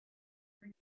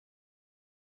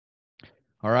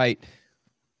All right.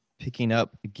 Picking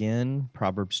up again,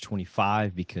 Proverbs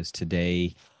 25, because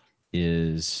today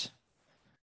is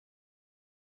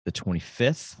the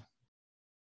 25th.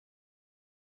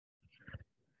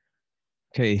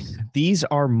 Okay. These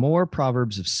are more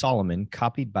Proverbs of Solomon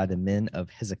copied by the men of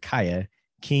Hezekiah,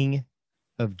 king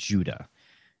of Judah.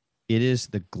 It is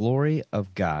the glory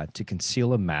of God to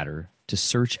conceal a matter, to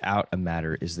search out a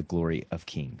matter is the glory of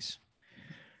kings.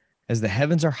 As the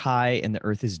heavens are high and the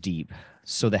earth is deep,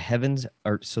 so the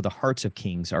hearts of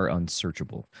kings are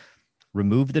unsearchable.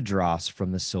 Remove the dross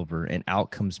from the silver, and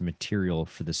out comes material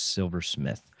for the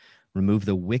silversmith. Remove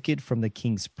the wicked from the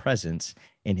king's presence,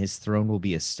 and his throne will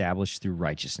be established through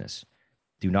righteousness.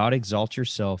 Do not exalt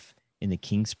yourself in the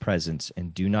king's presence,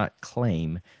 and do not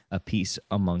claim a peace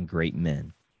among great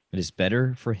men. It is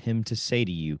better for him to say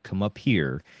to you, "Come up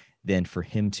here," than for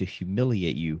him to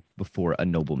humiliate you before a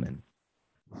nobleman.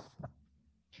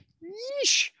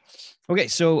 Yeesh. Okay,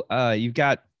 so you've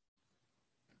got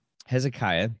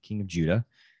Hezekiah, king of Judah,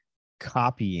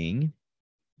 copying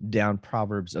down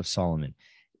Proverbs of Solomon.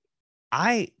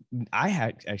 I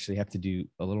actually have to do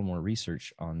a little more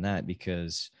research on that,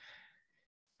 because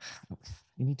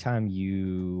anytime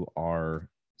you are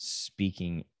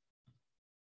speaking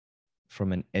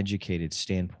from an educated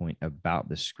standpoint about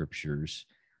the scriptures,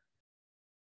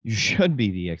 you should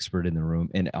be the expert in the room.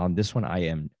 And on this one, I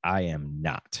am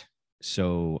not.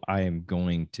 So I am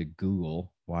going to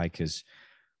Google. Why? Because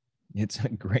it's a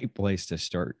great place to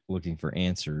start looking for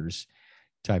answers.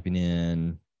 Typing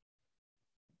in,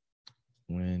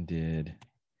 when did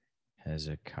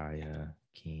Hezekiah,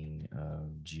 king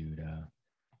of Judah,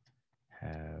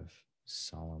 have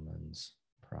Solomon's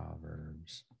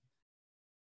Proverbs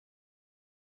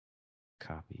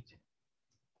copied?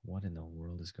 What in the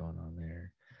world is going on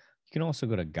there? You can also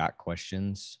go to Got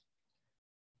Questions,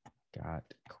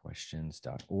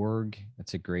 gotquestions.org.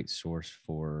 That's a great source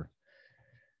for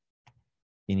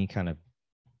any kind of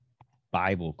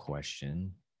Bible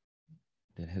question.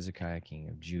 Did Hezekiah, king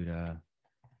of Judah,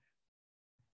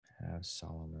 have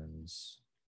Solomon's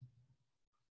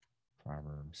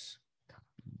Proverbs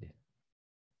copied?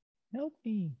 Help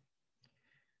me.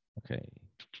 Okay.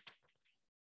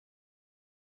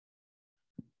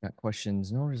 Got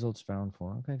questions, no results found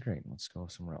for. Okay, great. Let's go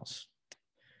somewhere else.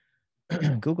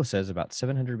 Google says about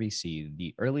 700 BC,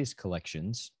 the earliest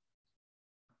collections,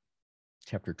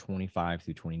 chapter 25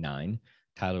 through 29,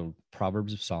 titled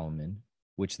Proverbs of Solomon,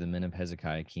 which the men of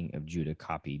Hezekiah, king of Judah,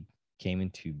 copied, came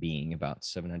into being about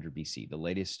 700 BC. The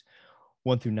latest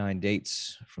 1 through 9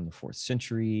 dates from the 4th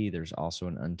century. There's also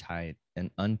an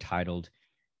untitled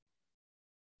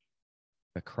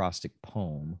acrostic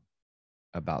poem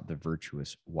about the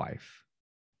virtuous wife,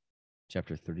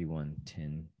 chapter 31,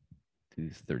 10 through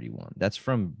 31. That's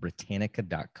from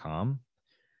Britannica.com.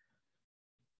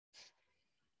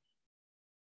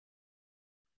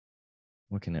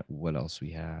 Looking at what else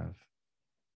we have.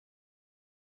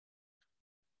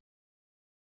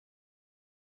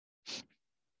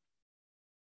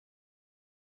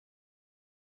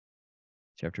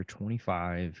 Chapter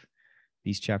 25.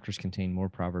 These chapters contain more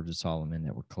Proverbs of Solomon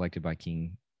that were collected by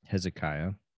King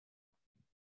Hezekiah.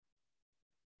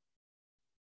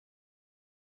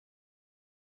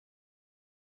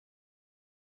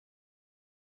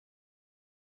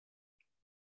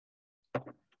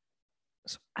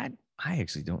 So I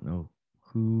actually don't know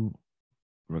who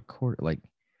recorded, like,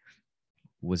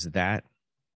 was that,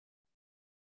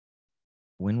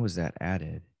 when was that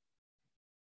added?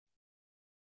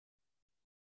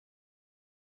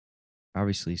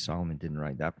 Obviously, Solomon didn't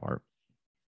write that part.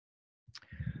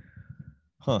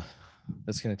 Huh.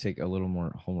 That's going to take a little more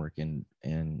homework and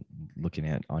looking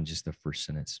at on just the first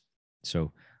sentence.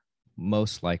 So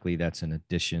most likely that's an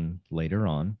addition later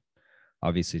on.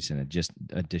 Obviously, it's an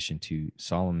addition to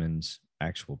Solomon's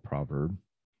actual proverb,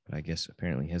 but I guess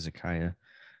apparently Hezekiah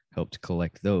helped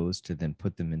collect those to then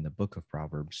put them in the book of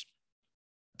Proverbs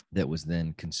that was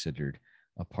then considered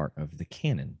a part of the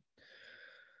canon.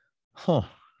 Huh.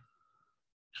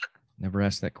 Never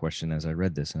asked that question as I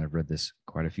read this, and I've read this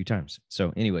quite a few times.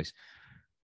 So anyways,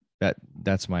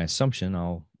 that's my assumption.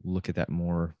 I'll look at that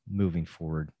more moving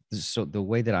forward. So the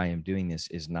way that I am doing this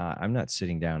is I'm not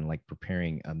sitting down like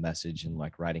preparing a message and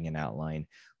like writing an outline,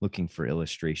 looking for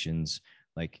illustrations,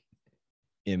 like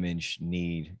image,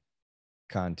 need,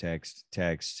 context,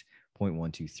 text, point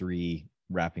 1, 2, 3,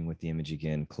 wrapping with the image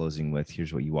again, closing with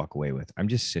here's what you walk away with. I'm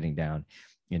just sitting down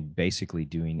and basically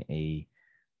doing a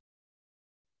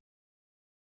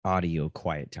audio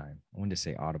quiet time. I wanted to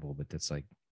say audible, but that's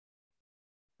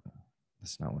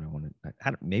not what I wanted.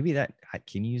 Maybe that,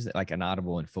 can you use that? Like an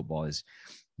audible in football is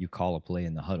you call a play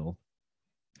in the huddle.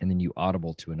 and then you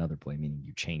audible to another play, meaning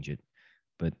you change it,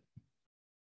 but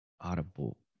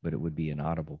it would be an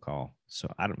audible call.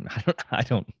 So I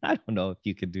don't know if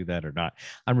you could do that or not.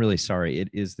 I'm really sorry. It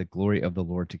is the glory of the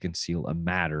Lord to conceal a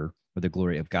matter, or the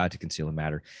glory of God to conceal a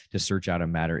matter. To search out a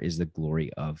matter is the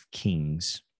glory of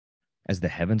kings. As the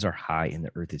heavens are high and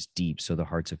the earth is deep, so the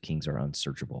hearts of kings are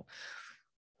unsearchable.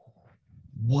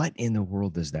 What in the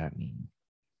world does that mean?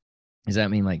 Does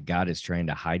that mean like God is trying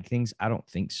to hide things? I don't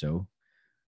think so.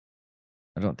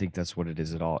 I don't think that's what it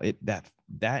is at all.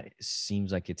 That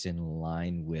seems like it's in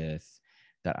line with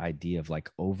that idea of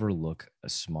like overlook a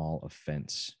small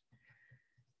offense.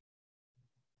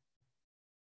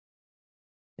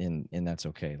 And that's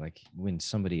okay. Like when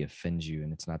somebody offends you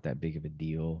and it's not that big of a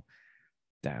deal,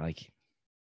 that like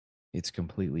it's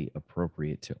completely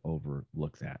appropriate to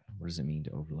overlook that. What does it mean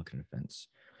to overlook an offense?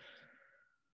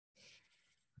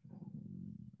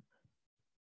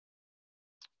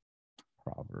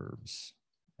 Proverbs.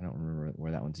 I don't remember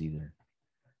where that one's either.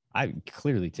 I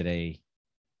clearly today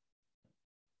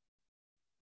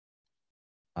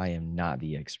I am not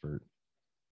the expert.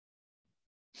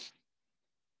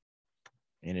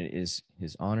 And it is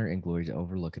his honor and glory to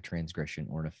overlook a transgression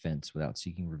or an offense without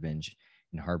seeking revenge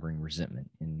and harboring resentment.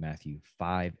 In Matthew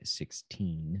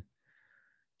 5:16,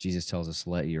 Jesus tells us,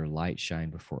 "Let your light shine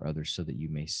before others, so that you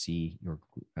may see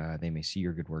they may see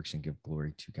your good works and give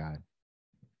glory to God."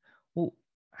 Well,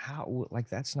 how? Like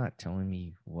that's not telling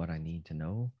me what I need to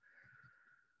know.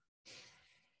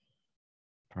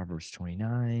 Proverbs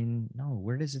 29. No,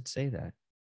 where does it say that?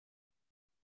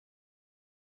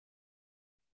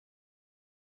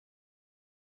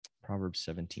 Proverbs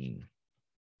 17.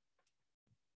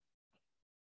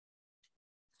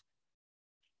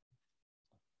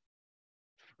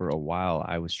 For a while,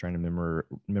 I was trying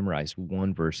to memorize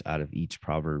one verse out of each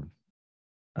proverb,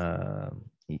 out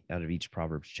of each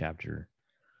Proverbs chapter.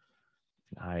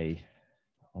 I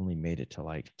only made it to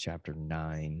like chapter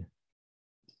 9,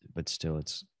 but still,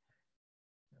 it's.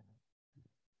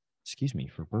 Excuse me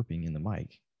for burping in the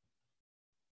mic.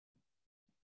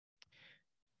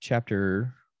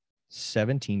 Chapter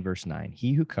 17, verse 9.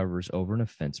 He who covers over an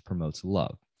offense promotes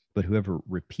love, but whoever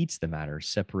repeats the matter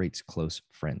separates close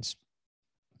friends.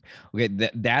 Okay,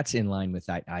 that's in line with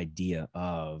that idea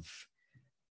of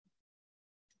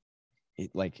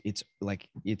it.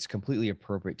 It's completely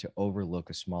appropriate to overlook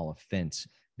a small offense.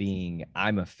 Being,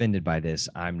 I'm offended by this,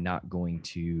 I'm not going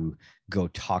to go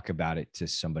talk about it to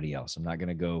somebody else. I'm not going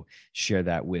to go share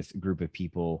that with a group of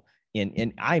people.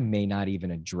 And I may not even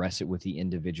address it with the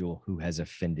individual who has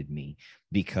offended me,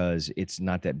 because it's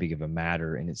not that big of a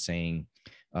matter. And it's saying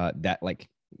that like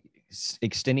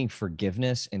extending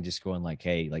forgiveness and just going like,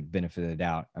 hey, like benefit of the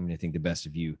doubt, I'm going to think the best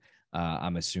of you.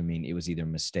 I'm assuming it was either a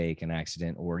mistake, an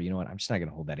accident, or you know what, I'm just not going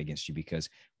to hold that against you because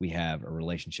we have a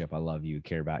relationship. I love you,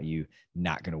 care about you,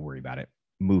 not going to worry about it.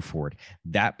 Move forward.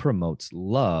 That promotes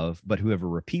love, but whoever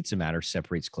repeats a matter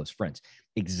separates close friends.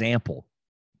 Example,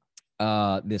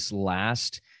 this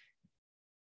last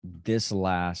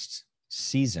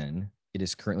season, it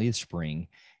is currently the spring,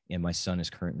 and my son is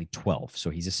currently 12, so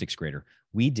he's a sixth grader.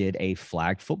 We did a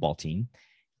flag football team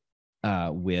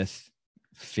with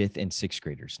fifth and sixth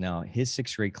graders. Now, his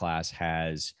sixth grade class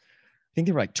has, I think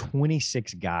there were like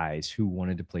 26 guys who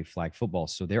wanted to play flag football.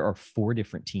 So there are 4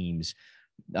 different teams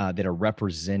that are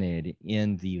represented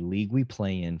in the league we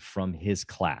play in from his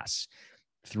class.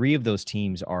 3 of those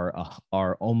teams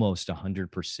are almost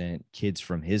 100% kids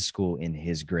from his school in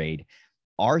his grade.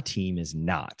 Our team is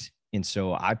not. And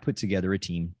so I put together a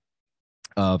team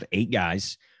of 8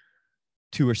 guys.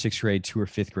 2 are sixth grade, 2 are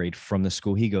fifth grade from the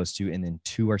school he goes to, and then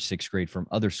 2 are sixth grade from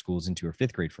other schools and 2 are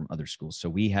fifth grade from other schools. So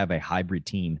we have a hybrid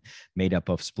team made up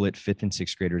of split fifth and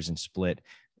sixth graders and split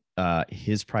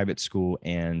his private school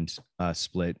and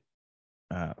split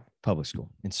public school.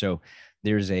 And so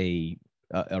there's a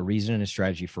reason and a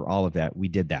strategy for all of that. We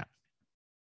did that.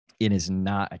 It is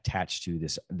not attached to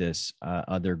this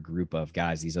other group of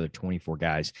guys, these other 24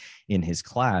 guys in his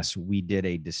class. We did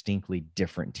a distinctly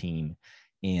different team,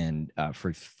 and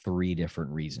for 3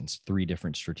 different reasons, 3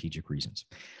 different strategic reasons.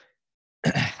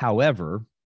 However,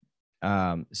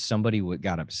 somebody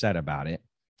got upset about it,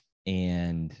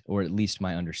 or at least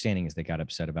my understanding is they got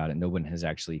upset about it. No one has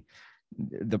actually,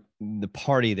 the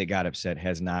party that got upset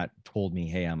has not told me,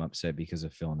 hey, I'm upset because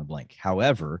of fill in the blank.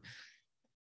 However,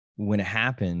 when it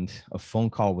happened, a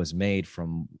phone call was made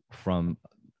from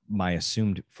my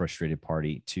assumed frustrated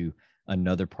party to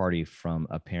another party from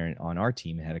a parent on our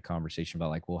team, and had a conversation about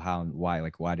like, well, how and why,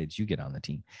 like, why did you get on the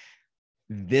team?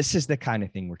 This is the kind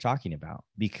of thing we're talking about,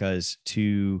 because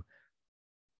to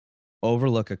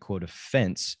overlook a quote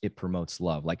offense, it promotes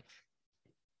love. Like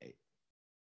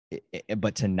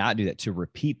but to not do that, to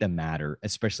repeat the matter,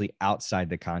 especially outside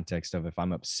the context of if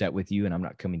I'm upset with you and I'm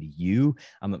not coming to you,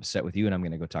 I'm upset with you and I'm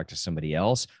going to go talk to somebody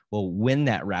else. Well, when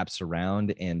that wraps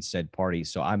around and said party,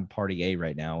 so I'm party A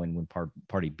right now, and when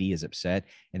party B is upset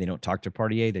and they don't talk to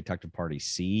party A, they talk to party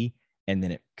C, and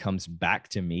then it comes back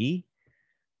to me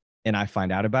and I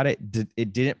find out about it,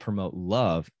 it didn't promote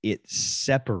love. It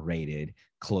separated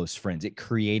close friends. It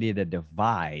created a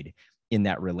divide in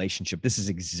that relationship. This is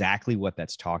exactly what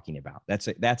that's talking about.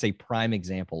 That's a prime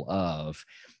example of,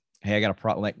 hey, I got a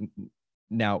problem. Like,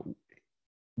 now,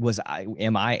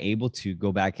 am I able to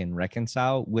go back and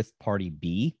reconcile with party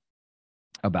B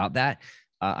about that?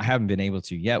 I haven't been able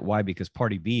to yet. Why? Because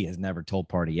party B has never told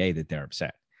party A that they're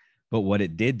upset. But what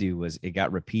it did do was it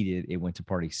got repeated. It went to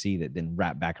party C that then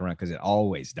wrapped back around, because it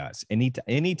always does.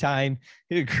 Anytime,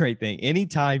 here's a great thing.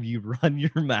 Anytime you run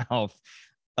your mouth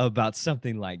about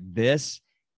something like this,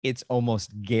 it's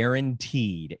almost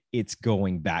guaranteed it's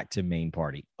going back to main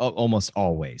party, almost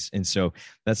always. And so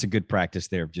that's a good practice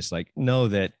there of just like, know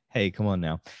that, hey, come on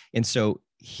now. And so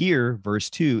here, verse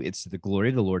 2, it's the glory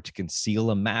of the Lord to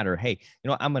conceal a matter. Hey,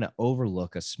 I'm going to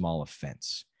overlook a small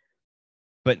offense.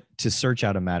 But to search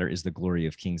out a matter is the glory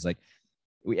of kings. Like,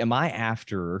 am I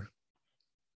after,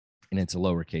 and it's a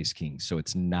lowercase king, so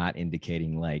it's not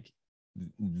indicating like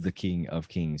the King of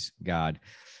Kings, God,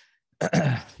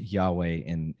 Yahweh,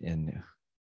 and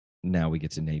now we get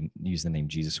to use the name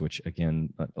Jesus, which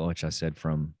again, which I said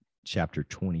from chapter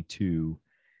 22.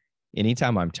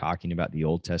 Anytime I'm talking about the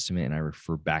Old Testament and I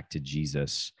refer back to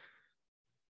Jesus,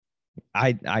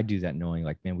 I do that knowing,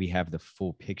 like, man, we have the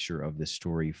full picture of this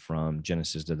story from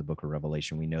Genesis to the book of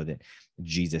Revelation. We know that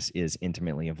Jesus is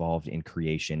intimately involved in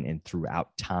creation, and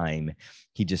throughout time,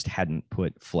 he just hadn't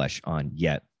put flesh on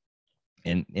yet.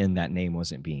 And that name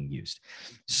wasn't being used.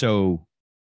 So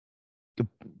the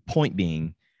point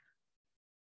being,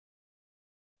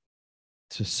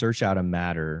 to search out a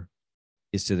matter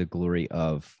is to the glory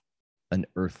of an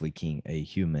earthly king, a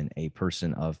human, a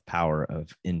person of power,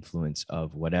 of influence,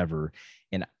 of whatever.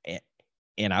 And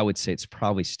I would say it's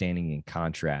probably standing in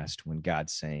contrast when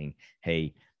God's saying,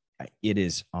 hey, it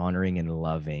is honoring and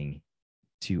loving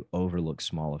to overlook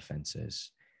small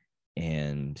offenses.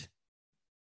 And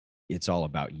it's all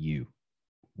about you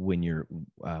when you're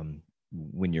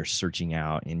searching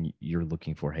out and you're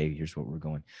looking for, hey, here's what we're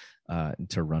going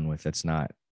to run with. That's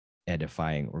not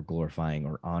edifying or glorifying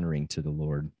or honoring to the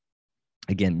Lord.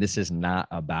 Again, this is not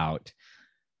about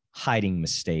hiding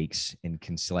mistakes and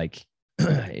like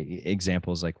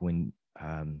examples like when,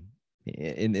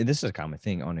 and this is a common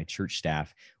thing on a church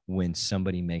staff, when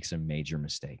somebody makes a major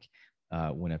mistake,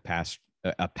 when a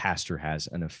pastor has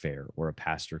an affair, or a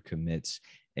pastor commits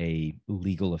a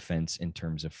legal offense in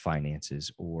terms of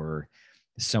finances, or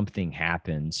something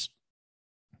happens,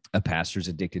 a pastor's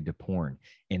addicted to porn,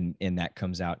 and that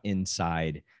comes out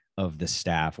inside of the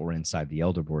staff or inside the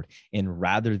elder board. And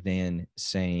rather than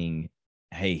saying,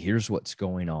 hey, here's what's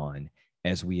going on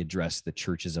as we address the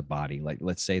church as a body, like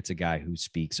let's say it's a guy who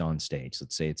speaks on stage,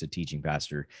 let's say it's a teaching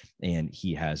pastor and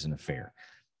he has an affair.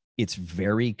 It's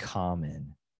very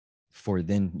common for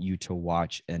then you to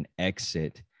watch an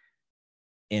exit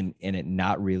and it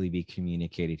not really be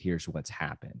communicated, here's what's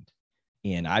happened.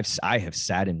 And I have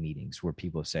sat in meetings where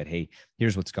people have said, hey,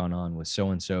 here's what's gone on with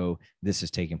so-and-so. This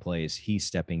is taking place. He's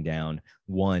stepping down.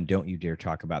 One, don't you dare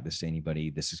talk about this to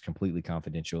anybody. This is completely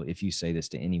confidential. If you say this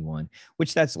to anyone,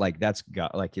 which it's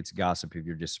gossip if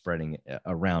you're just spreading it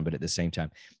around. But at the same time,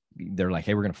 they're like,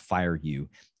 hey, we're going to fire you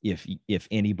if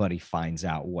anybody finds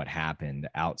out what happened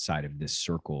outside of this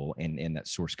circle and that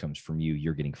source comes from you,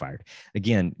 you're getting fired.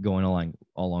 Again, going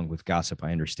along with gossip,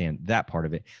 I understand that part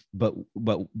of it, but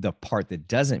the part that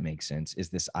doesn't make sense is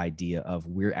this idea of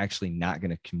we're actually not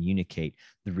going to communicate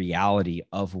the reality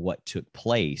of what took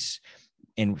place.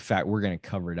 In fact, we're going to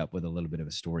cover it up with a little bit of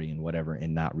a story and whatever,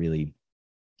 and not really.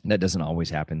 That doesn't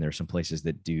always happen. There's some places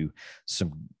that do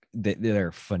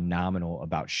they're phenomenal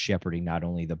about shepherding not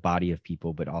only the body of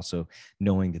people, but also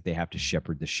knowing that they have to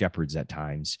shepherd the shepherds at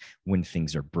times when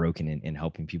things are broken, and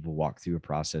helping people walk through a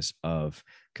process of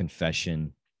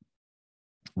confession,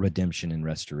 redemption, and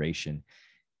restoration.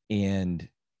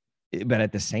 But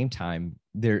at the same time,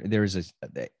 there's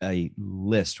a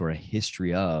list or a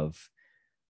history of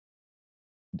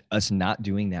us not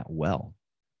doing that well.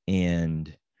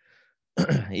 And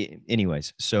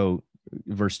anyways, so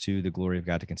verse 2, the glory of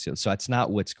God to conceal. So that's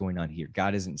not what's going on here.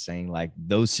 God isn't saying like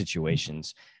those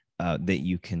situations that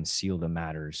you conceal the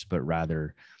matters, but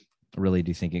rather really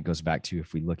do think it goes back to,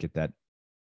 if we look at that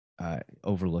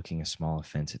overlooking a small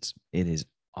offense, it is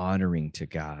honoring to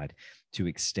God to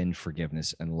extend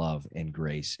forgiveness and love and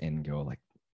grace and go like,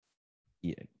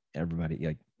 yeah, everybody,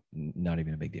 like, not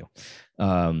even a big deal.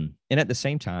 And at the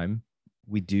same time,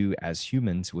 we do, as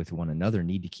humans with one another,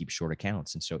 need to keep short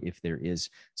accounts. And so if there is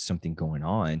something going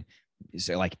on,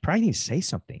 so like, probably need to say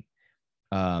something.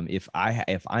 If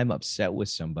I'm upset with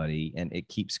somebody and it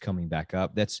keeps coming back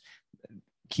up, that's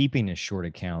keeping a short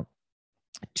account.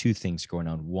 Two things going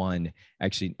on. One,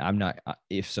 actually, I'm not, I'm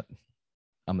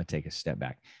going to take a step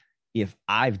back. If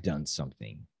I've done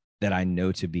something that I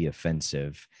know to be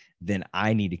offensive, then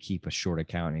I need to keep a short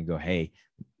account and go, hey,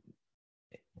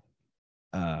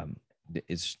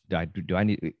 do I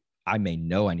need, I may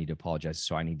know I need to apologize.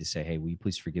 So I need to say, hey, will you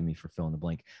please forgive me for filling the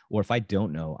blank? Or if I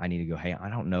don't know, I need to go, hey, I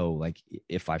don't know. Like,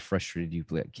 if I frustrated you,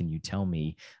 can you tell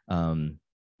me?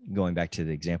 Going back to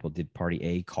the example, did party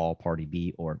A call party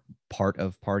B or part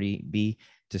of party B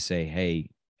to say, hey,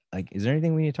 like, is there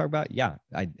anything we need to talk about? Yeah,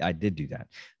 I did do that.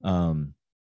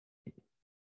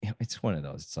 It's one of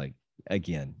those. It's like,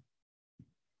 again,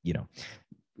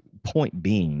 point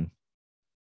being,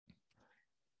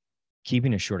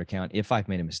 keeping a short account. If I've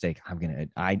made a mistake,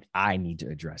 I need to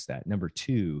address that. Number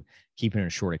two, keeping a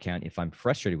short account. If I'm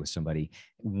frustrated with somebody,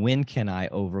 when can I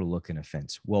overlook an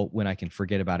offense? Well, when I can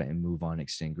forget about it and move on,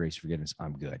 extend grace, forgiveness,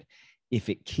 I'm good. If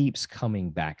it keeps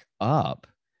coming back up,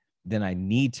 then I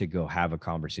need to go have a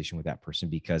conversation with that person,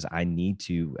 because I need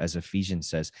to, as Ephesians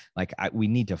says, like, we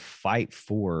need to fight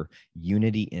for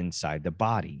unity inside the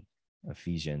body.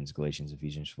 Ephesians, Galatians,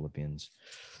 Ephesians, Philippians.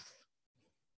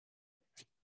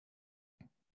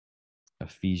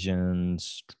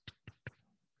 Ephesians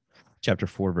chapter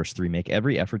 4, verse 3, make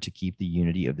every effort to keep the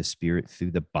unity of the Spirit through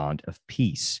the bond of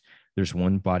peace. There's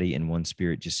one body and one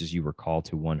Spirit, just as you were called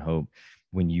to one hope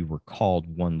when you were called,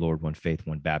 one Lord, one faith,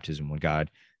 one baptism, one God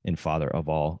and Father of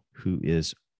all, who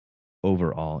is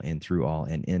over all and through all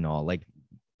and in all. Like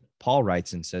Paul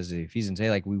writes and says to Ephesians,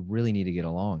 hey, like, we really need to get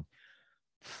along.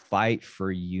 Fight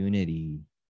for unity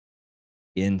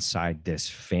inside this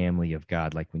family of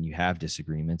God. Like, when you have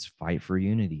disagreements, fight for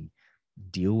unity.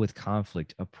 Deal with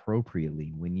conflict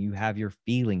appropriately. When you have your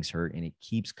feelings hurt and it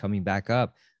keeps coming back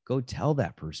up, go tell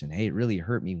that person, hey, it really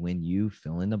hurt me when you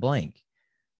fill in the blank.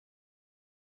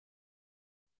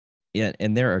 Yeah,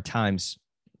 and there are times,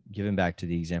 given back to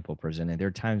the example presented, there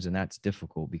are times when that's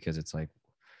difficult, because it's like,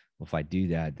 well, if I do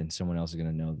that, then someone else is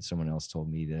going to know that someone else told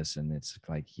me this. And it's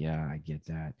like, yeah, I get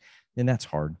that. And that's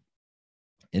hard.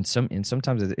 And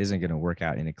sometimes it isn't going to work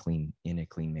out in a clean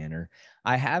manner.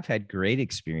 I have had great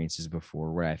experiences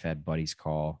before where I've had buddies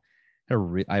call. I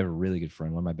have a really good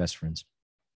friend, one of my best friends.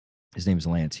 His name is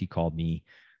Lance. He called me.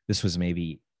 This was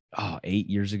maybe 8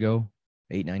 years ago,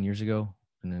 9 years ago.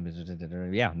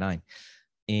 Yeah, 9.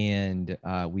 And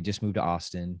we just moved to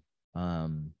Austin.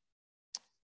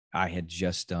 I had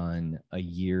just done a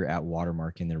year at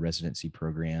Watermark in their residency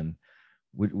program,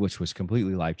 which was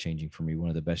completely life-changing for me. One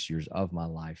of the best years of my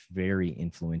life, very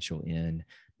influential in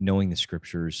knowing the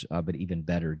scriptures, but even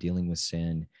better, dealing with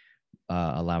sin,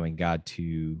 allowing God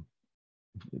to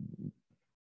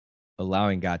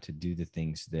do the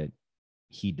things that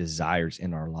he desires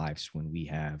in our lives when we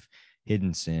have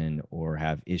hidden sin or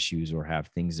have issues or have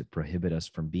things that prohibit us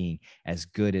from being as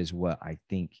good as what I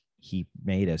think he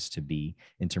made us to be,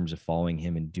 in terms of following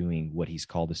him and doing what he's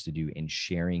called us to do and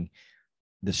sharing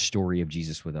the story of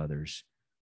Jesus with others,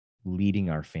 leading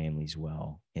our families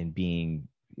well, and being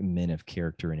men of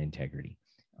character and integrity.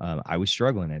 I was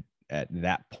struggling at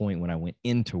that point when I went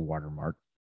into Watermark,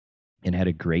 and had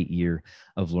a great year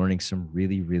of learning some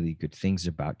really, really good things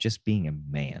about just being a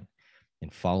man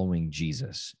and following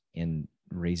Jesus and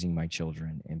raising my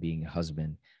children and being a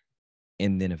husband,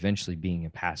 and then eventually being a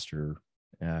pastor,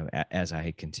 as I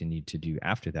had continued to do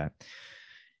after that.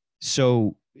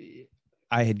 So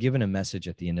I had given a message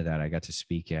at the end of that. I got to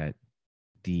speak at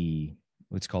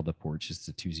what's called The Porch. It's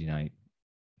the Tuesday night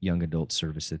young adult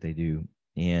service that they do.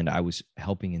 And I was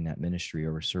helping in that ministry,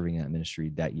 or serving in that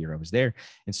ministry that year I was there.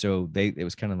 And so it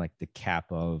was kind of like the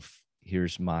cap of,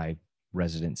 here's my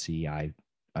residency. I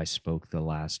spoke the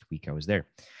last week I was there.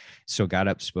 So got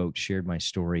up, spoke, shared my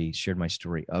story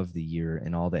of the year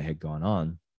and all that had gone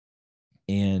on.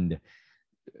 And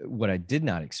what I did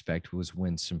not expect was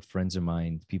when some friends of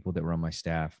mine, people that were on my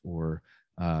staff, or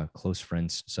close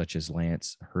friends such as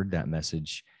Lance, heard that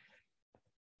message.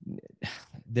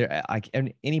 There, like,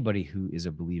 anybody who is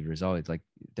a believer is always like,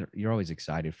 you're always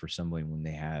excited for somebody when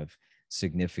they have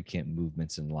significant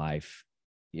movements in life,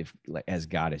 if, like, as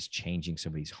God is changing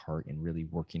somebody's heart and really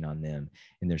working on them.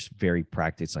 And there's very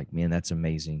practice, like, man, that's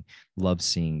amazing. Love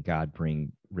seeing God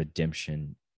bring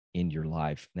redemption in your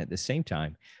life. And at the same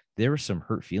time, there were some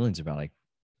hurt feelings about, like,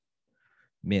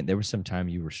 man, there was some time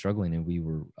you were struggling and we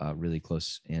were really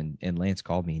close. And Lance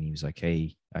called me and he was like,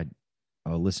 hey,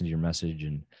 I'll listen to your message,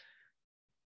 and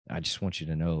I just want you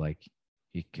to know, like,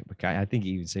 I think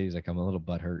he even says, like, I'm a little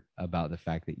butthurt about the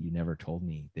fact that you never told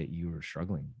me that you were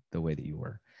struggling the way that you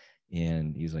were.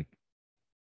 And he's like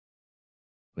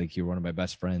you're one of my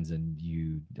best friends, and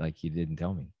you didn't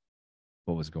tell me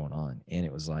what was going on. And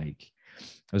it was like,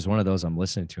 it was one of those, I'm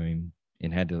listening to him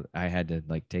and I had to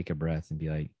like take a breath and be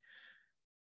like,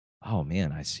 oh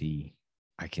man, I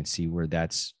can see where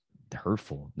that's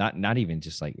hurtful. Not even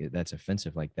just like that's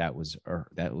offensive. Like that was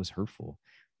hurtful.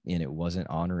 And it wasn't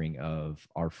honoring of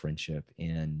our friendship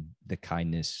and the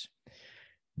kindness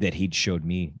that he'd showed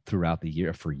me throughout the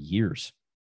year for years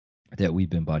that we've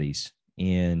been buddies.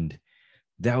 And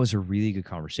that was a really good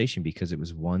conversation because it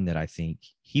was one that I think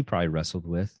he probably wrestled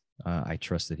with. I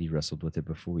trust that he wrestled with it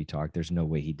before we talked. There's no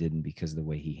way he didn't, because of the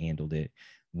way he handled it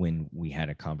when we had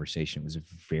a conversation. It was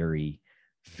very,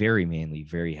 very manly,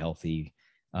 very healthy.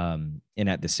 And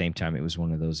at the same time, it was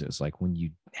one of those, it was like when you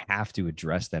have to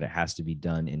address that, it has to be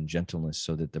done in gentleness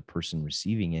so that the person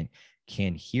receiving it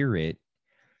can hear it.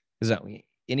 Because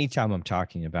anytime I'm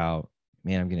talking about,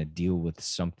 man, I'm going to deal with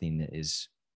something that is,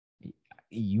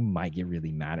 you might get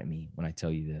really mad at me when I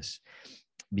tell you this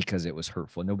because it was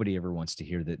hurtful. Nobody ever wants to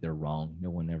hear that they're wrong. No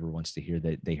one ever wants to hear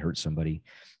that they hurt somebody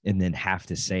and then have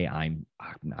to say, I'm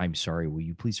sorry. Will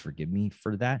you please forgive me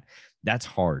for that? That's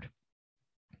hard.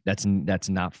 That's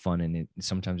not fun. And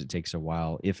sometimes it takes a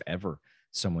while, if ever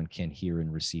someone can hear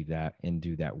and receive that and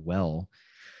do that well.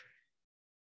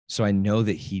 So I know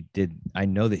that he did. I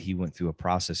know that he went through a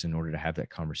process in order to have that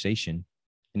conversation.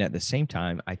 And at the same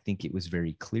time, I think it was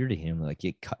very clear to him, like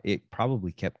it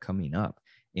probably kept coming up,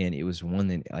 and it was one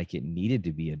that like it needed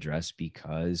to be addressed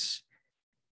because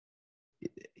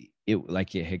it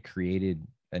like it had created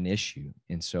an issue.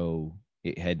 And so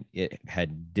it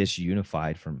had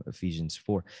disunified from Ephesians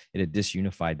 4. It had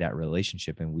disunified that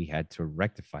relationship, and we had to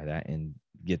rectify that and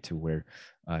get to where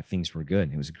things were good.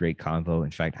 And it was a great convo.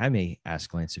 In fact, I may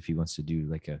ask Lance if he wants to do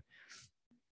like a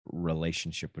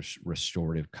relationship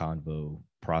restorative convo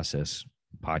process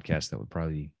podcast. That would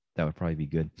probably be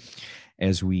good,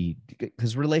 as we,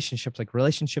 because relationships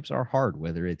are hard,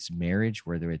 whether it's marriage,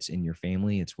 whether it's in your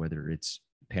family, it's whether it's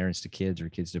parents to kids or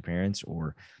kids to parents,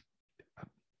 or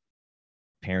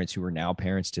parents who are now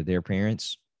parents to their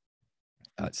parents,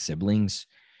 siblings,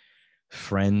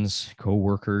 friends,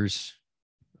 co-workers,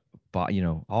 but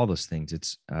all those things.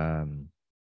 It's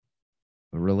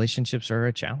relationships are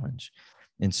a challenge.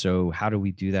 And so how do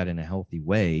we do that in a healthy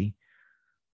way?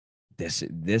 This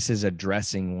is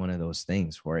addressing one of those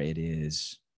things where it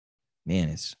is, man,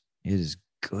 it is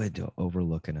good to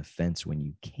overlook an offense when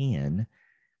you can.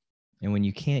 And when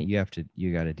you can't, you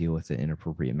got to deal with it in an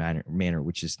appropriate manner,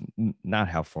 which is not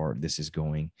how far this is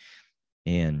going.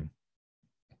 And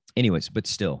anyways, but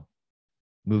still,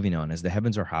 moving on, as the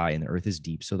heavens are high and the earth is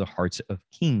deep, so the hearts of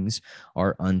kings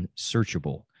are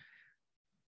unsearchable.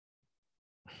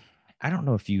 I don't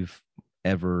know if you've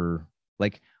ever,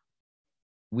 like,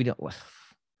 we don't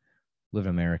live in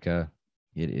America.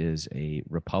 It is a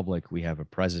republic. We have a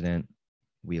president.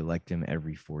 We elect him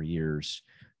every 4 years.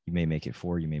 You may make it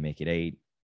 4, you may make it 8,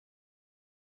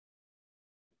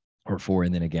 or 4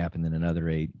 and then a gap and then another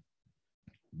 8.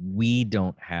 We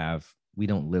don't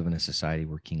live in a society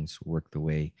where kings work the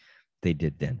way they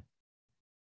did then.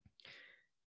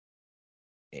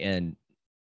 And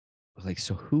like,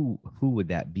 so who would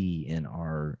that be in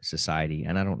our society?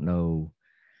 And I don't know.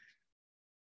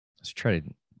 Let's try to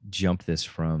jump this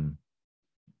from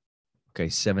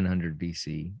 700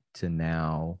 BC to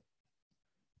now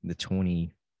the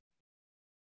 21st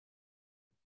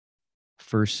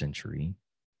century.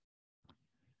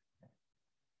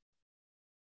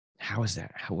 How's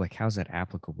that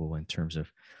applicable in terms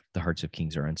of the hearts of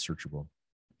kings are unsearchable?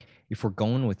 If we're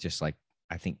going with just like,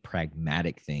 I think,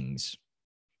 pragmatic things,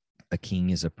 a king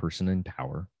is a person in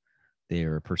power.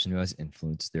 They're a person who has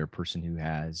influence. They're a person who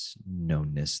has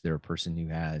knownness. They're a person who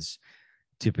has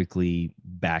typically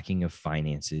backing of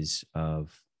finances,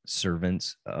 of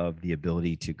servants, of the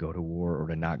ability to go to war or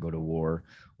to not go to war,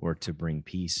 or to bring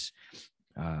peace,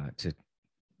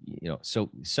 so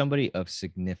somebody of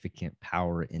significant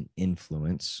power and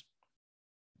influence.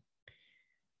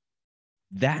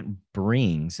 That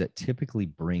typically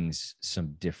brings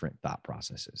some different thought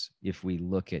processes. If we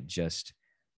look at just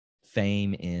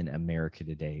fame in America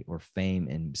today, or fame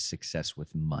and success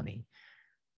with money,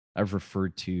 I've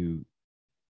referred to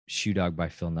Shoe Dog by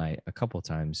Phil Knight a couple of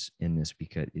times in this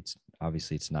because it's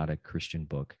not a Christian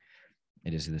book.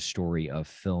 It is the story of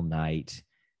Phil Knight,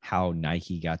 how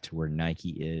Nike got to where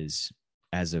Nike is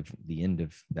as of the end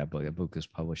of that book. That book was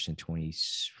published in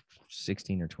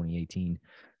 2016 or 2018,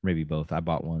 maybe both. I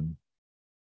bought one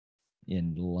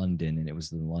in London, and it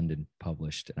was in London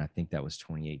published. And I think that was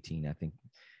 2018. I think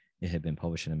it had been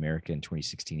published in America in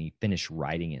 2016. He finished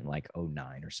writing it in like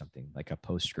 09 or something. Like a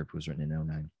postscript was written in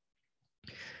 09.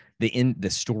 The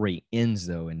story ends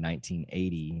though in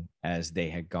 1980 as they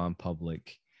had gone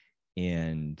public,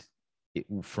 and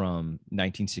from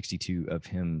 1962 of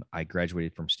him, I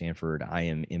graduated from Stanford. I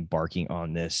am embarking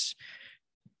on this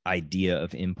idea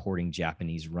of importing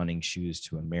Japanese running shoes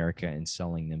to America and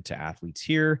selling them to athletes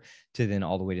here, to then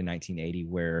all the way to 1980,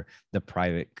 where the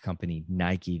private company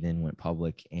Nike then went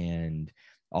public, and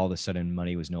all of a sudden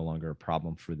money was no longer a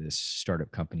problem for this startup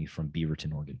company from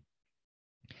Beaverton, Oregon.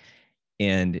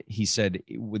 And he said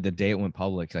with the day it went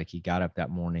public, like he got up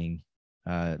that morning,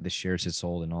 the shares had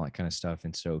sold and all that kind of stuff.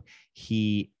 And so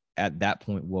he at that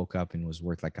point woke up and was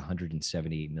worth like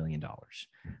 $178 million.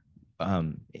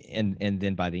 And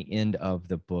then by the end of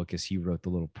the book, as he wrote the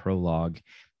little prologue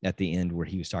at the end where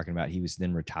he was talking about, he was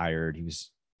then retired. He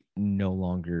was no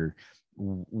longer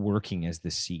working as the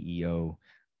CEO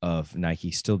of Nike,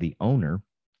 still the owner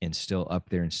and still up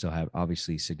there and still have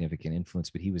obviously significant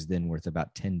influence, but he was then worth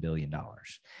about $10 billion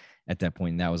at that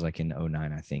point. And that was like in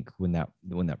 09, I think, when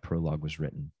that prologue was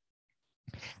written.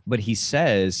 But he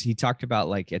says, he talked about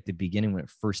like at the beginning when it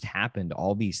first happened,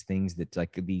 all these things that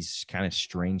like these kind of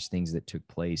strange things that took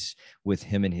place with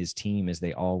him and his team as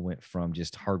they all went from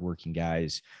just hardworking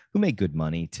guys who made good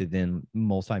money to then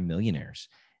multimillionaires,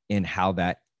 and how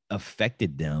that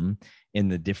affected them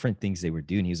and the different things they were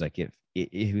doing. He was like,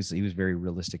 he was very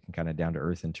realistic and kind of down to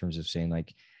earth in terms of saying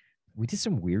like, we did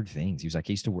some weird things. He was like,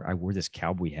 I wore this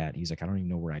cowboy hat. He's like, I don't even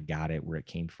know where I got it, where it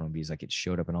came from. He's like, it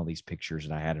showed up in all these pictures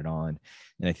and I had it on.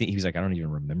 And I think he was like, I don't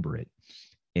even remember it.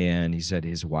 And he said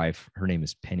his wife, her name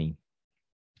is Penny,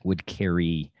 would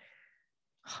carry,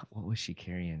 what was she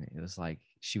carrying? It was like,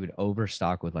 she would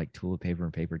overstock with like toilet paper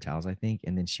and paper towels, I think.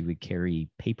 And then she would carry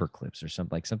paper clips or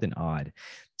something, like something odd,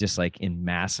 just like in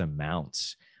mass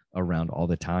amounts around all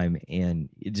the time. And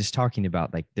just talking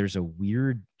about like, there's a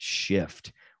weird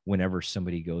shift whenever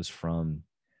somebody goes from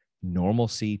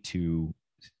normalcy to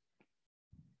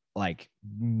like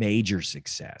major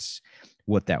success,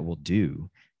 what that will do.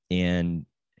 And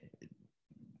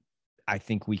I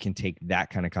think we can take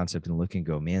that kind of concept and look and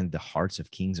go, man, the hearts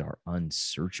of kings are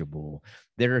unsearchable.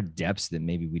 There are depths that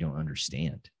maybe we don't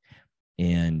understand.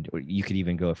 And you could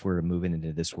even go, if we're moving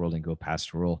into this world and go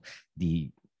pastoral, the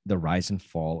rise and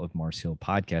fall of Mars Hill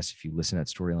podcast, if you listen to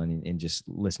that storyline and just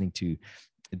listening to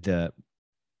the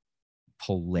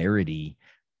polarity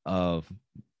of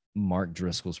Mark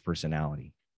Driscoll's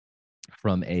personality,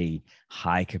 from a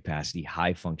high capacity,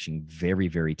 high functioning, very,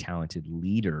 very talented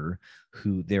leader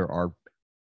who there are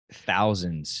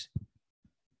thousands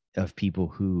of people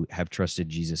who have trusted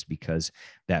Jesus because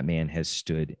that man has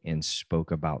stood and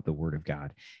spoke about the word of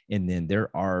God. And then there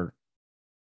are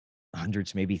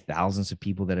hundreds, maybe thousands of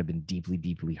people that have been deeply,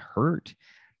 deeply hurt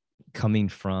coming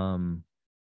from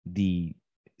the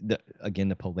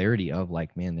polarity of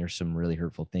like, man, there's some really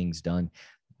hurtful things done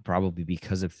probably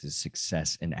because of the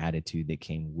success and attitude that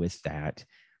came with that.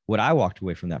 What I walked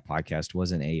away from that podcast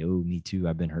wasn't a, oh, me too,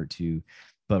 I've been hurt too,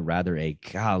 but rather a,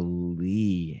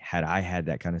 golly, had I had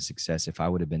that kind of success, if I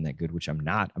would have been that good, which I'm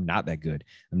not that good.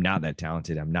 I'm not that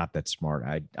talented. I'm not that smart.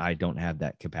 I don't have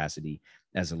that capacity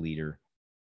as a leader,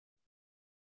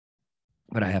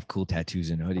 but I have cool tattoos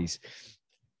and hoodies.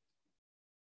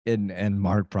 And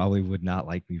Mark probably would not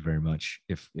like me very much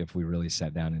if we really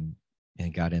sat down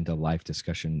and got into life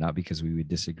discussion, not because we would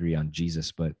disagree on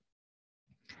Jesus, but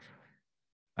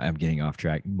I'm getting off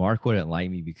track. Mark wouldn't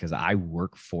like me because I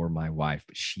work for my wife,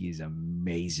 but she is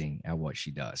amazing at what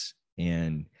she does.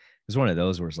 And it was one of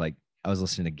those where it's like, I was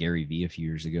listening to Gary Vee a few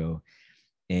years ago,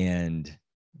 and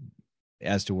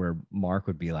as to where Mark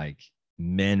would be like,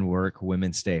 men work,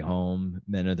 women stay home,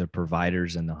 men are the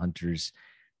providers and the hunters.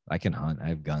 I can hunt. I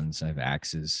have guns. I have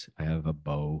axes. I have a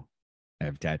bow. I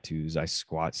have tattoos. I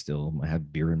squat still. I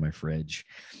have beer in my fridge.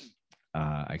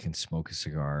 I can smoke a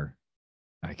cigar.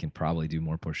 I can probably do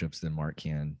more push-ups than Mark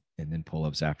can, and then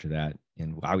pull-ups after that.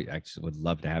 And I actually would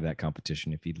love to have that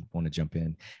competition if you'd want to jump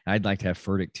in. I'd like to have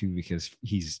Furtick too because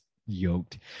he's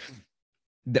yoked.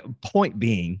 The point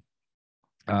being,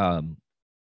 I'm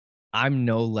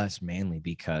no less manly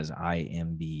because I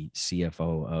am the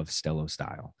CFO of Stello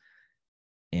Style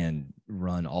and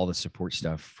run all the support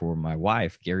stuff for my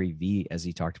wife. Gary Vee, as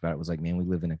he talked about it, was like, man, we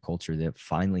live in a culture that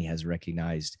finally has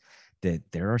recognized that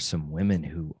there are some women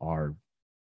who are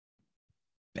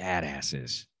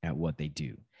badasses at what they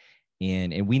do.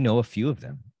 And we know a few of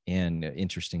them. And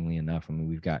interestingly enough, I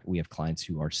mean, we have clients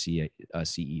who are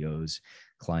CEOs,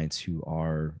 clients who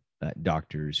are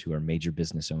doctors, who are major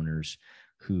business owners,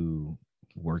 who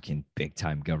work in big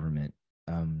time government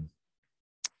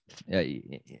uh,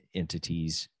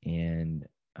 entities and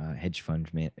hedge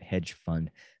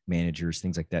fund managers,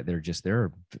 things like that.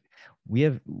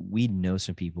 We know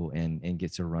some people and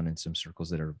get to run in some circles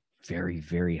that are very,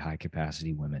 very high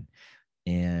capacity women,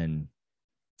 and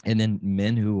then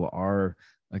men who are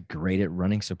great at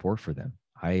running support for them.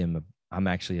 I'm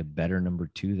actually a better number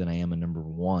two than I am a number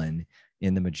one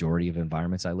in the majority of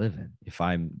environments I live in. If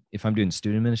I'm doing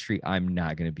student ministry, I'm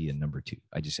not going to be a number two.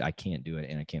 I can't do it,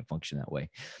 and I can't function that way.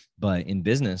 But in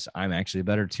business, I'm actually a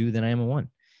better two than I am a one.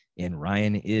 And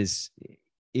Ryan is.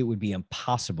 It would be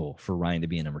impossible for Ryan to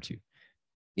be a number two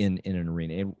in an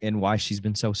arena, and why she's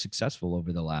been so successful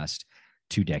over the last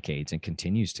 2 decades and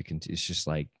continues to continue. It's just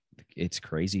like, it's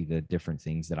crazy the different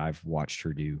things that I've watched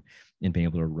her do and being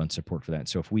able to run support for that.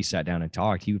 So if we sat down and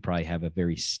talked, he would probably have a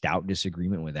very stout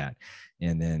disagreement with that.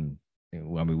 And then, I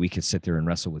mean, we could sit there and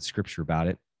wrestle with scripture about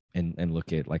it and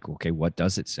look at like, okay, what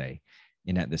does it say?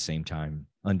 And at the same time,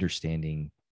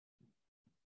 understanding,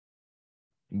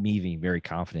 me being very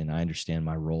confident, I understand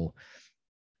my role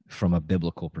from a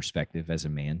biblical perspective as a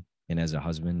man and as a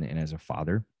husband and as a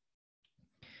father,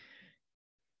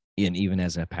 and even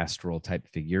as a pastoral type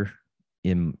figure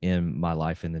in my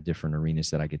life in the different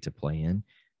arenas that I get to play in.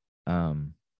 How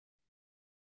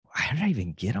did I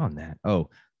even get on that? Oh,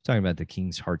 talking about the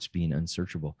king's hearts being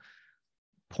unsearchable.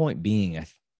 Point being,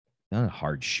 not a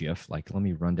hard shift. Like, let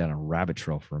me run down a rabbit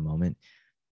trail for a moment.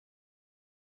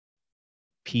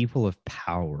 People of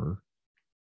power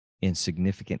and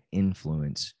significant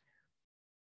influence,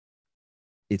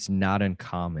 it's not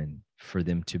uncommon for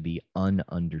them to be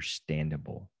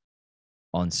ununderstandable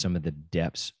on some of the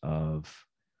depths of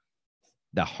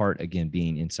the heart. Again,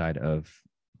 being inside of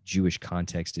Jewish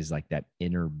context is like that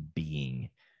inner being,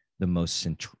 the most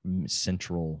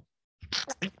central,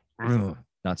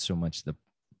 not so much the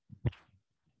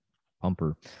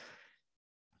pumper,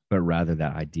 but rather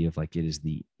that idea of like, it is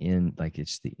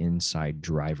it's the inside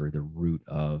driver, the root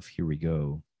of, here we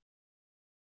go.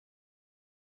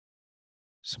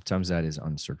 Sometimes that is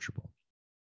unsearchable.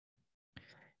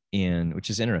 And which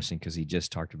is interesting, because he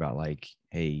just talked about like,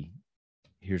 hey,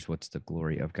 here's what's the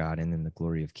glory of God, and then the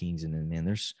glory of kings. And then, man,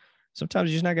 there's sometimes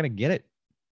you're just not going to get it.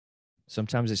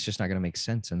 Sometimes it's just not going to make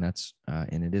sense. And that's,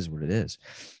 and it is what it is.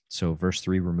 So verse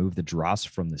 3, remove the dross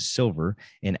from the silver,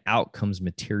 and out comes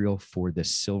material for the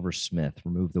silversmith.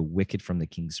 Remove the wicked from the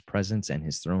king's presence, and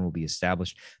his throne will be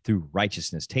established through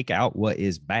righteousness. Take out what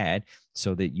is bad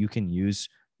so that you can use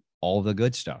all the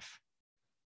good stuff.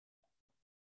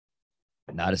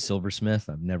 Not a silversmith.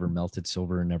 I've never melted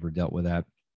silver, never dealt with that.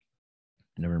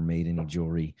 Never made any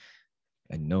jewelry.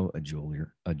 I know a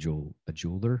jeweler.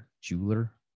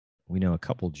 We know a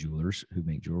couple jewelers who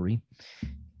make jewelry,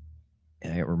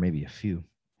 or maybe a few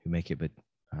who make it, but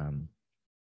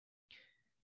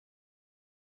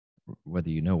whether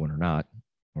you know one or not,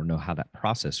 or know how that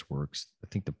process works, I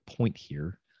think the point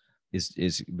here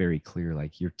is very clear.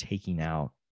 Like, you're taking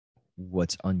out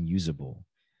what's unusable,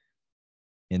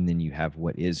 and then you have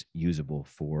what is usable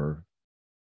for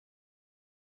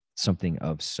something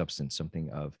of substance, something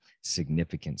of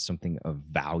significance, something of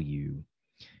value.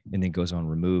 And then goes on,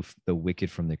 remove the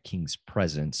wicked from the king's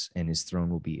presence, and his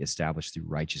throne will be established through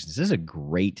righteousness. This is a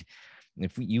great,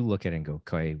 if you look at it and go,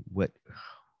 okay,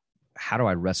 how do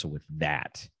I wrestle with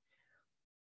that?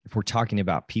 If we're talking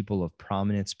about people of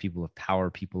prominence, people of power,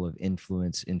 people of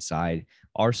influence inside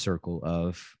our circle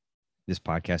of this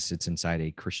podcast, sits inside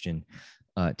a Christian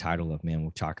title of, man,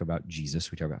 we'll talk about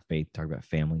Jesus, we talk about faith, talk about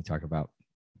family, talk about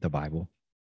the Bible,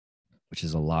 which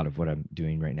is a lot of what I'm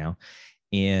doing right now.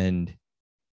 And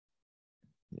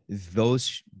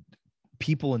those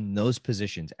people in those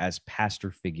positions as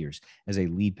pastor figures, as a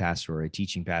lead pastor or a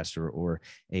teaching pastor or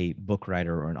a book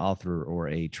writer or an author or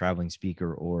a traveling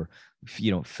speaker, or,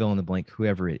 fill in the blank,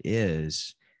 whoever it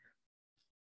is,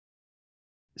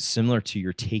 similar to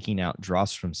you're taking out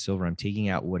dross from silver, I'm taking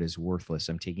out what is worthless.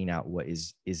 I'm taking out what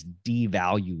is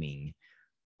devaluing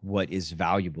what is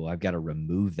valuable. I've got to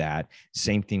remove that.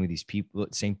 Same thing with these people,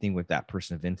 same thing with that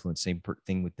person of influence, same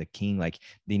thing with the king. Like,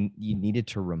 you needed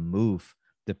to remove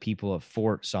the people of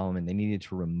Fort Solomon. They needed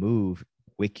to remove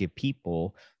wicked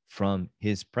people from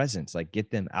his presence, like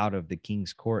get them out of the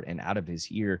king's court and out of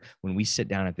his ear. When we sit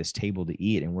down at this table to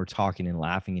eat and we're talking and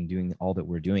laughing and doing all that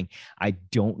we're doing, I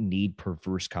don't need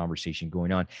perverse conversation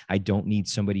going on. I don't need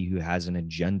somebody who has an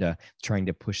agenda trying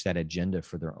to push that agenda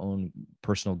for their own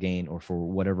personal gain or for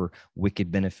whatever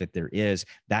wicked benefit there is.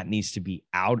 That needs to be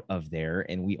out of there.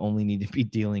 And we only need to be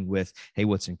dealing with, hey,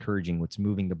 what's encouraging, what's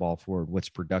moving the ball forward, what's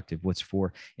productive, what's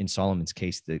for, in Solomon's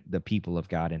case, the people of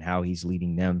God, and how he's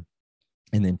leading them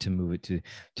And then to move it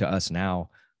to us now,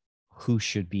 who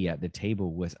should be at the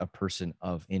table with a person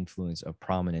of influence, of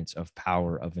prominence, of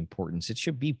power, of importance. It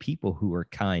should be people who are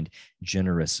kind,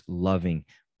 generous, loving,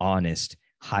 honest,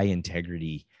 high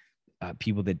integrity,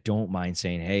 people that don't mind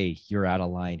saying, hey, you're out of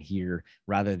line here,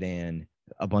 rather than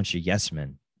a bunch of yes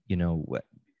men. You know,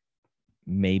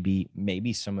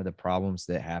 maybe some of the problems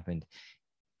that happened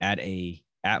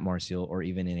at Mars Hill, or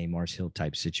even in a Mars Hill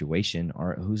type situation,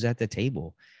 are who's at the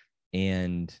table.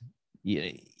 And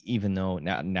even though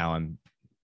now I'm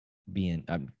being,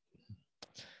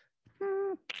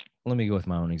 let me go with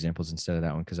my own examples instead of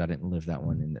that one, because I didn't live that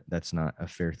one, and that's not a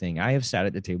fair thing. I have sat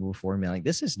at the table before and been like,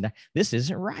 this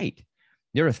isn't right.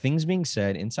 There are things being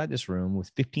said inside this room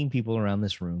with 15 people around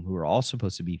this room who are all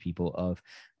supposed to be people of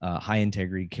high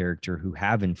integrity character, who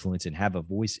have influence and have a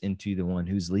voice into the one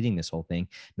who's leading this whole thing.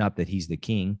 Not that he's the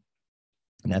king,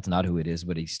 and that's not who it is,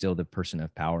 but he's still the person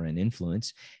of power and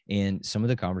influence. And some of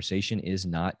the conversation is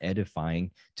not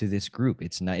edifying to this group.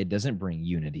 It doesn't bring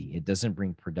unity. It doesn't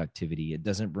bring productivity. It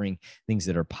doesn't bring things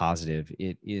that are positive.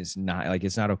 It is not like,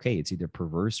 it's not okay. It's either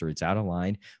perverse, or it's out of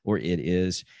line, or it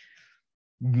is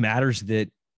matters that,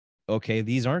 okay,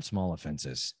 these aren't small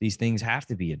offenses. These things have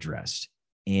to be addressed.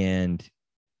 And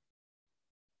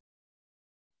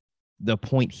the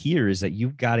point here is that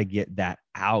you've got to get that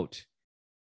out,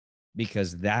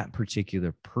 because that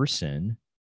particular person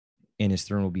and his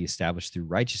throne will be established through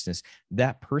righteousness.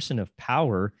 That person of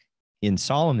power in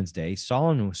Solomon's day,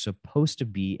 Solomon was supposed to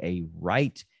be a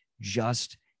right,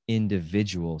 just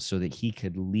individual so that he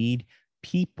could lead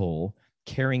people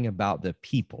caring about the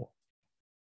people.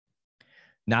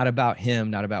 Not about him,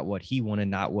 not about what he wanted,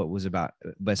 not what was about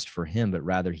best for him, but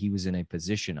rather he was in a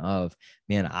position of,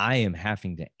 man, I am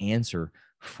having to answer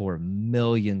for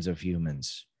millions of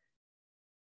humans.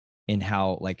 And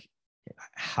how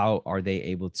are they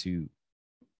able to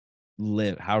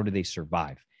live? How do they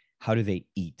survive? How do they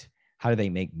eat? How do they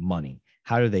make money?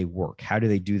 How do they work? How do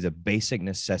they do the basic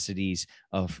necessities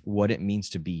of what it means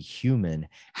to be human?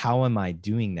 How am I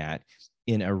doing that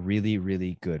in a really,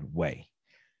 really good way?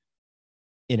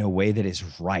 In a way that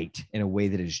is right, in a way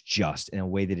that is just, in a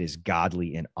way that is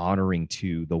godly and honoring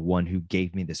to the one who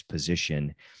gave me this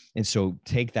position. And so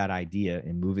take that idea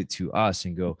and move it to us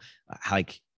and go,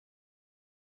 like,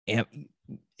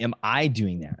 am I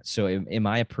doing that? So am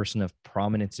I a person of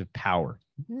prominence, of power?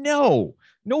 No,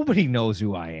 nobody knows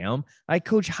who I am. I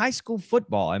coach high school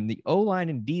football. I'm the O-line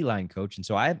and D-line coach. And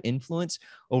so I have influence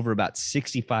over about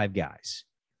 65 guys.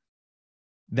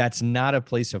 That's not a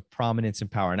place of prominence and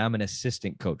power. And I'm an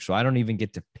assistant coach, so I don't even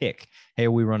get to pick, hey,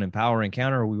 are we running power and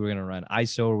counter, or are we going to run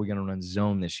ISO, or are we going to run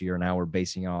zone this year? Now we're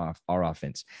basing off our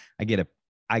offense. I get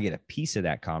a piece of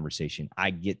that conversation. I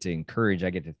get to encourage, I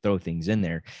get to throw things in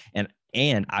there.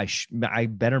 And I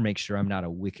better make sure I'm not a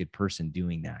wicked person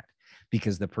doing that,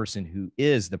 because the person who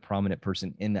is the prominent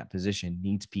person in that position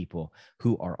needs people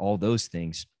who are all those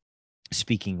things,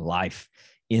 speaking life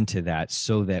into that,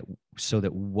 so that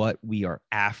what we are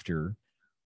after,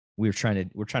 we're trying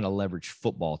to leverage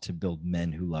football to build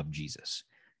men who love Jesus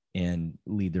and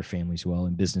lead their families well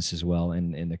and businesses well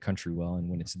and the country well. And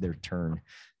when it's their turn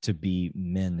to be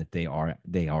men, that they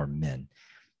are men.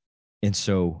 And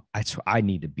so I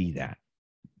need to be that.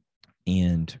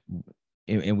 And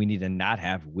we need to not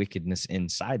have wickedness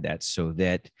inside that, so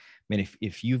that, man,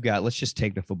 if you've got, let's just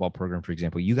take the football program, for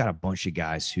example, you got a bunch of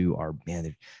guys who are,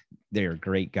 man, they're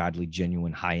great, godly,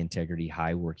 genuine, high integrity,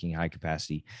 high working, high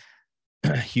capacity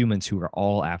humans who are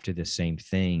all after the same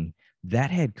thing.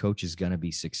 That head coach is going to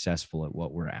be successful at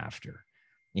what we're after.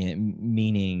 And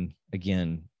meaning,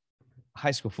 again,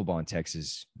 high school football in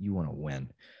Texas, you want to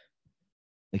win.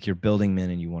 Like, you're building men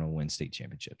and you want to win state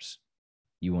championships.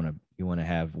 You want to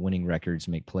have winning records,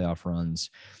 make playoff runs.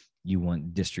 You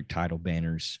want district title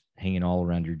banners hanging all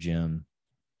around your gym.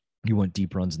 You want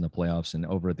deep runs in the playoffs. And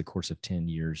over the course of 10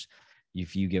 years,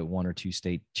 if you get 1 or 2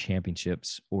 state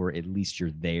championships, or at least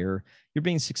you're there, you're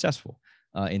being successful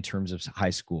in terms of high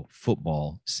school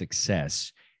football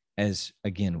success. As,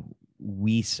 again,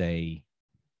 we say,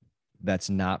 that's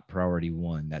not priority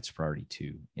 1, that's priority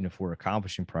 2. And if we're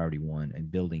accomplishing priority 1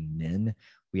 and building men,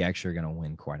 we actually are going to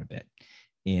win quite a bit.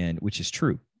 And which is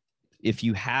true. If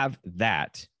you have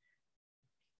that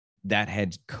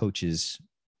head coach's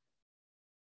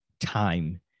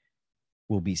time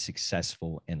will be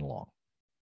successful and long.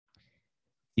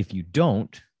 If you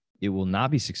don't, it will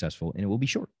not be successful and it will be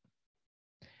short.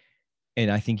 And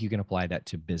I think you can apply that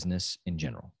to business in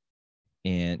general,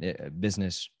 and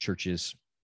business, churches,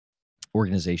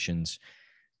 organizations,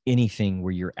 anything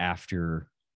where you're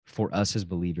after, for us as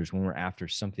believers, when we're after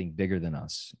something bigger than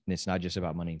us, and it's not just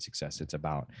about money and success, it's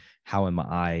about how am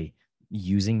I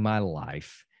using my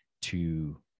life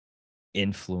to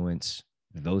influence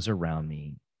those around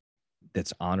me,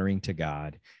 that's honoring to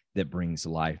God, that brings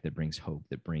life, that brings hope,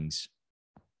 that brings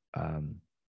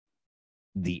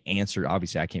the answer.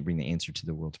 Obviously, I can't bring the answer to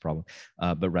the world's problem,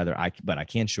 but rather I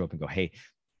can show up and go, hey,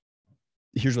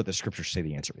 here's what the scriptures say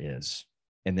the answer is.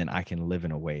 And then I can live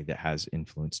in a way that has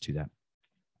influence to that.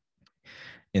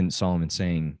 And Solomon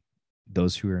saying,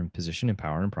 those who are in position and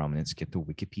power and prominence, get the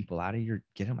wicked people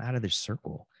get them out of their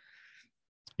circle.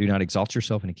 Do not exalt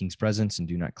yourself in a king's presence, and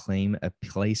do not claim a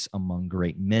place among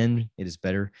great men. It is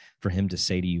better for him to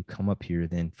say to you, come up here,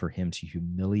 than for him to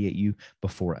humiliate you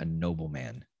before a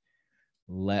nobleman.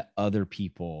 Let other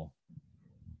people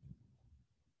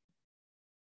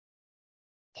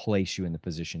place you in the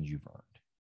positions you've earned.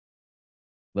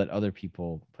 Let other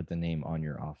people put the name on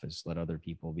your office. Let other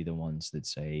people be the ones that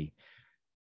say,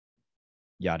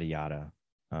 yada, yada.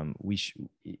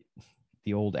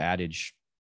 The old adage,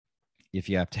 if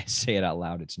you have to say it out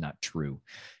loud, it's not true,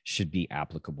 should be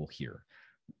applicable here.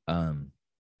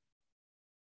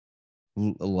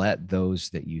 Let those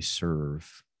that you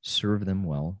serve them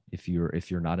well. If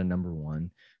you're not a number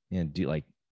one, and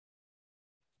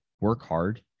work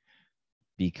hard,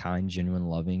 be kind, genuine,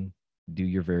 loving, do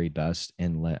your very best,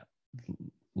 and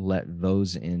let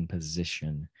those in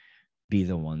position be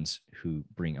the ones who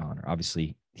bring honor.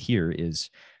 Obviously, here is,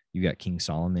 you got King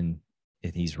Solomon,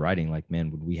 and he's writing like,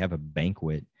 man, would we have a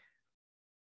banquet?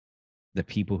 The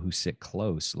people who sit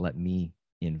close, let me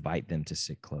invite them to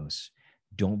sit close.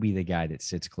 Don't be the guy that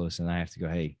sits close and I have to go,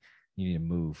 hey, you need to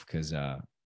move because my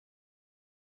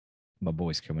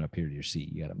boy's coming up here to your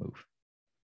seat. You got to move.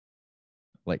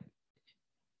 Like,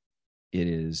 it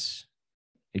is,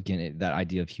 again, that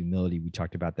idea of humility. We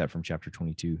talked about that from chapter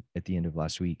 22 at the end of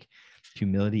last week.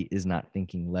 Humility is not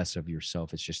thinking less of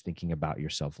yourself. It's just thinking about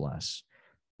yourself less.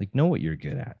 Like, know what you're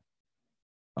good at.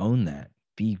 Own that.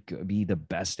 Be the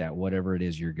best at whatever it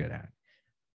is you're good at.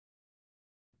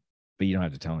 But you don't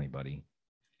have to tell anybody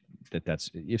that's,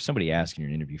 if somebody asks in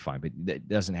your interview, fine, but that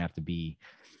doesn't have to be.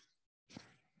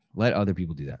 Let other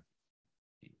people do that.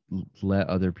 Let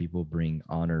other people bring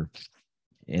honor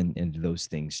and those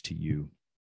things to you.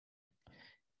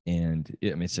 And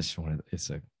it's just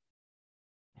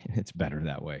it's better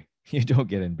that way. You don't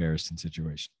get embarrassed in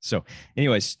situations. So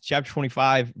anyways, chapter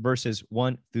 25, verses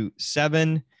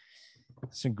 1-7,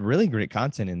 some really great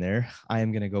content in there. I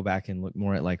am going to go back and look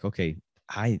more at like, okay,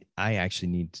 I actually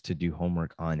need to do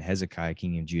homework on Hezekiah,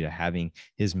 king of Judah, having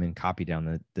his men copy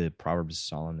down the Proverbs of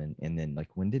Solomon. And then like,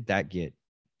 when did that get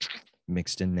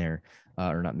mixed in there?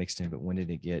 Or not mixed in, but when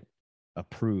did it get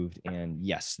approved? And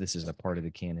yes, this is a part of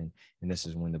the canon. And this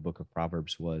is when the book of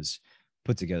Proverbs was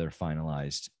put together,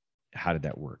 finalized. How did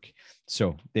that work?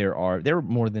 So there are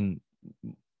more than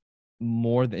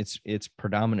it's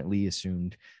predominantly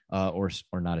assumed or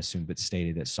not assumed, but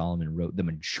stated that Solomon wrote the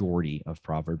majority of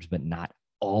Proverbs, but not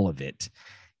all of it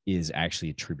is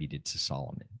actually attributed to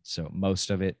Solomon. So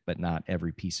most of it, but not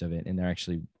every piece of it. And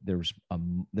there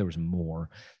was more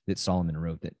that Solomon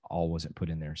wrote that all wasn't put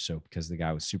in there. So because the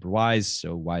guy was super wise,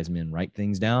 so wise men write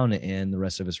things down and the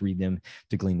rest of us read them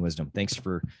to glean wisdom. Thanks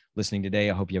for listening today.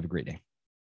 I hope you have a great day.